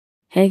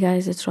Hey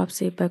guys, it's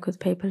Robsy back with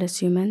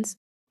Paperless Humans.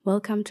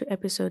 Welcome to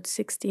episode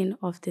 16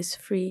 of this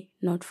free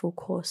Noteful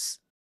course.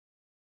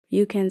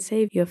 You can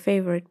save your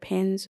favorite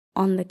pens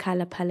on the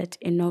color palette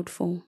in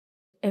Noteful.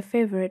 A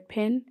favorite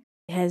pen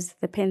has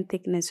the pen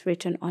thickness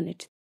written on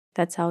it.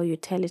 That's how you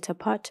tell it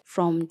apart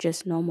from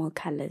just normal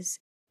colors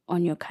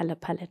on your color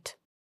palette.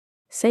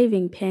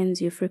 Saving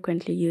pens you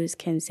frequently use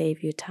can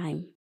save you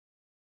time.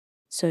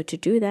 So to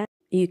do that,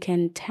 you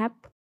can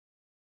tap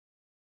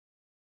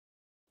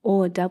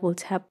or double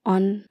tap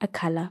on a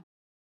color.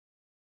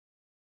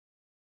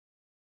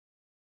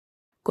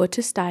 Go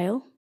to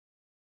Style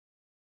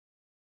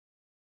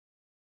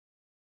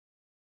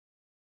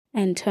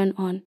and turn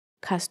on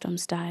Custom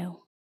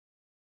Style.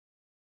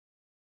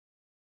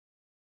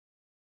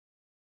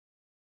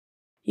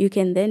 You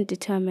can then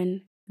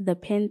determine the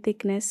pen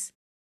thickness,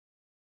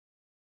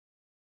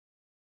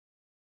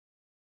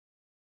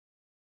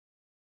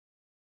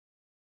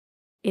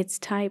 its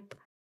type,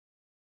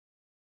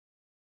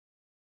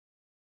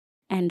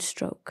 and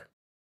stroke.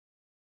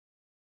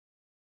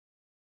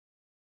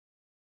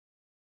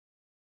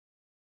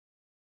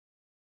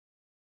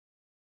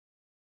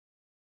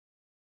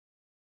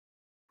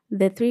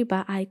 The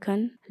 3-bar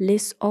icon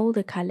lists all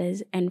the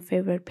colors and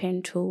favorite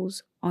pen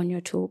tools on your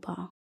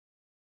toolbar.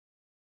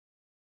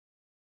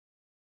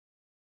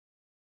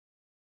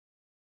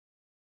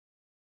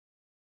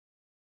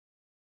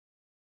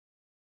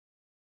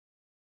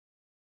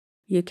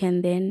 You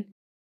can then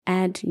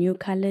add new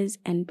colors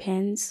and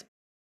pens.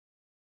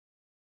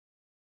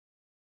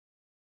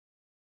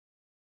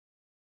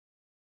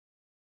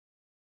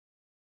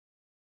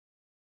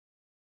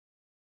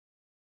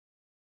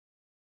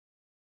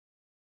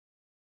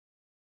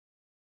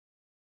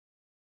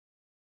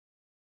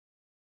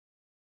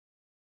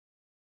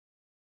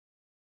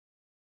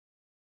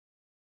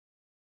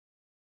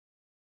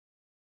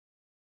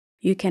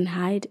 You can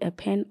hide a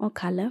pen or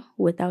color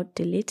without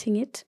deleting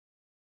it,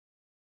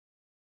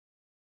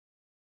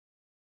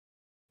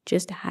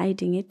 just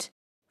hiding it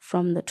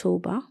from the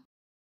toolbar.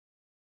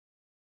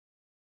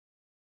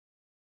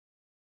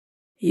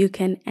 You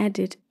can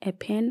edit a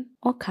pen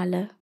or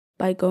color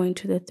by going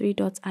to the 3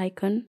 dots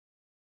icon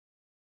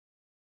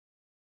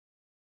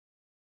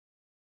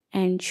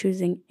and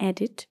choosing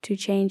Edit to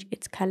change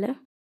its color.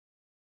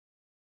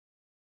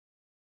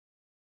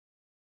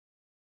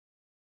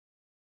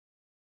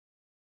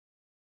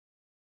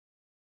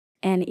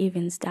 And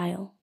even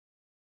style.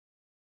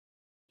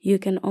 You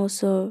can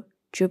also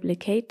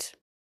duplicate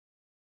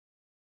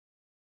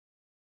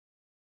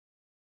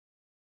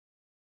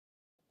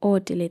or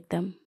delete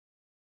them.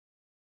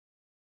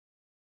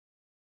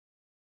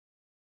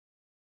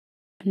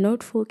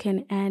 Noteful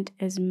can add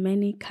as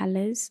many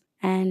colors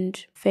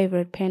and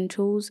favorite pen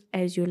tools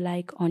as you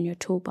like on your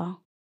toolbar.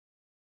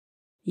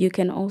 You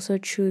can also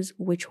choose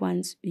which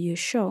ones you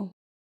show,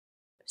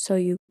 so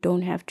you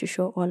don't have to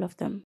show all of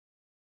them.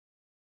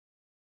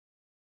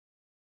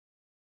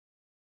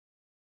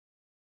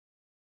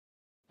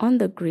 On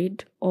the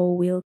grid or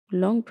wheel,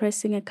 long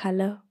pressing a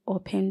color or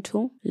pen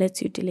tool lets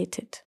you delete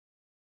it.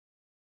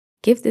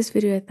 Give this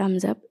video a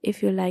thumbs up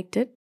if you liked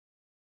it.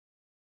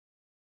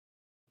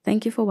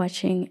 Thank you for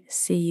watching.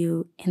 See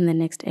you in the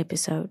next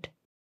episode.